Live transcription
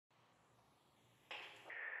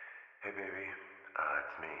Hey baby,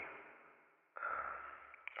 it's me.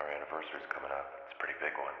 Our anniversary's coming up. It's a pretty big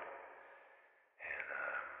one. And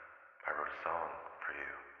I wrote a song for you.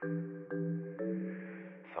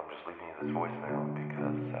 So I'm just leaving you this voicemail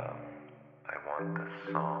because I want the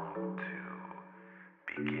song to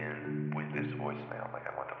begin with this voicemail. Like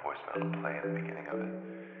I want the voicemail to play at the beginning of it.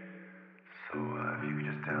 So if you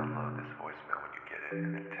could just download this voicemail when you get it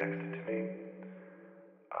and then text it to me.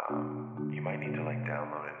 You might need to like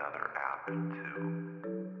download another app to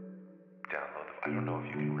download I don't know if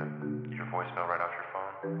you can rip your voicemail right off your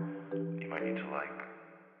phone. You might need to like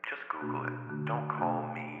just Google it. Don't call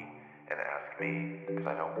me and ask me because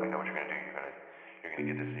I know what you're gonna do. You're gonna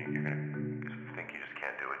get this and you're gonna think you just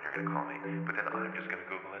can't do it. You're gonna call me, but then I'm just gonna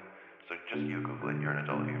Google it. So just you Google it. You're an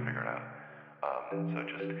adult. You can figure it out. So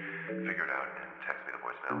just figure it out and text me the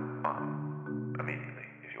voicemail immediately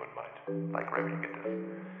if you wouldn't mind. Like right when you get this.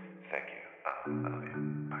 Thank you. I love you.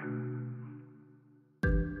 Bye.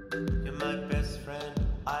 You're my best friend,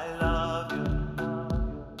 I love you.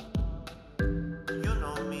 You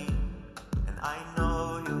know me, and I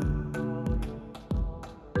know you.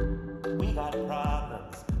 We got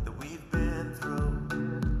problems that we've been through.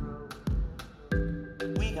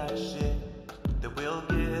 We got shit that we'll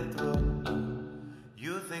get through.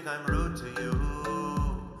 You think I'm rude to you.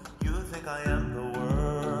 You think I am the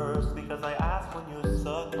worst because I ask when you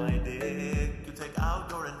suck my dick. You take out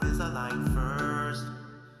your Invisalign first.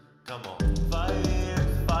 Come on. 5 years,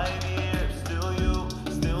 still you,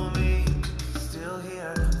 still me, still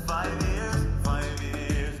here. 5 years,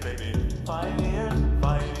 baby. 5 years.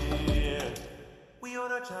 We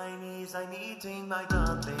order Chinese, I'm eating my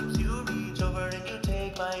dumplings. You reach over and you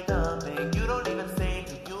take my dumpling. You don't even say,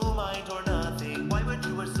 do you mind or nothing? Why would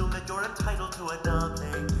you assume that you're entitled to a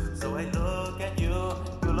dumpling? So I look at you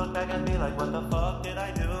look back at me like, what the fuck did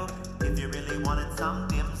I do? If you really wanted some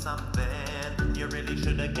dim sum then you really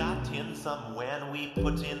should have got in some. When we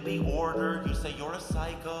put in the order, you say you're a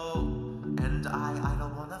psycho. And I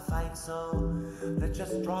don't wanna fight, so let's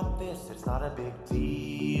just drop this, it's not a big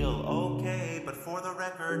deal. Okay, but for the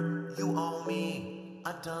record, you owe me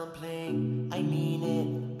a dumpling. I mean it,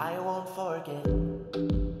 I won't forget.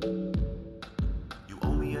 You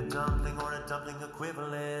owe me a dumpling or a dumpling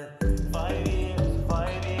equivalent. 5 years,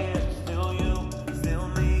 still you, still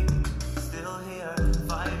me, still here.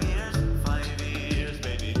 5 years,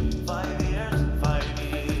 baby. 5 years.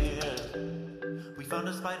 We found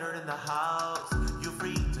a spider in the house. You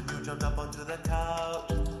freaked and you jumped up onto the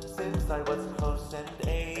couch. Since I was close and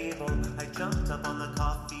able, I jumped up on the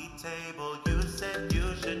coffee table. You said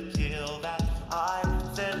you should kill that. I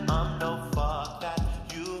said no, fuck that.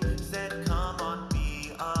 You said come on,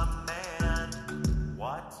 be a man.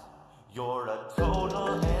 What? You're a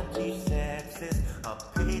total anti-sexist, a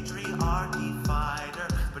patriarchy fighter,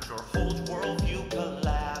 but your whole worldview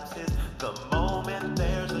collapses the moment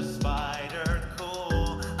there's a spider.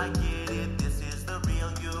 Cool, I get it, this is the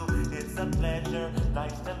real you. It's a pleasure,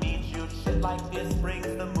 nice to meet you. Shit like this brings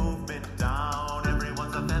the movement down.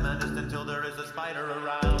 Everyone's a feminist until there is a spider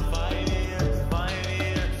around. 5 years,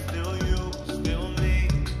 still you, still me,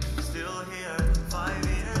 still here. 5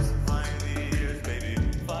 years, baby.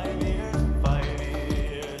 5 years.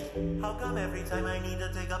 How come every time I need to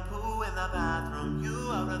take a poo in the bathroom,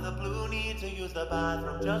 you out of the blue need to use the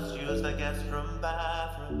bathroom? Just use the guest room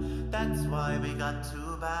bathroom. That's why we got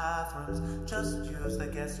 2 bathrooms. Just use the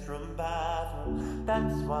guest room bathroom.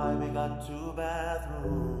 That's why we got 2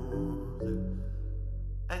 bathrooms.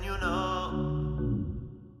 And you know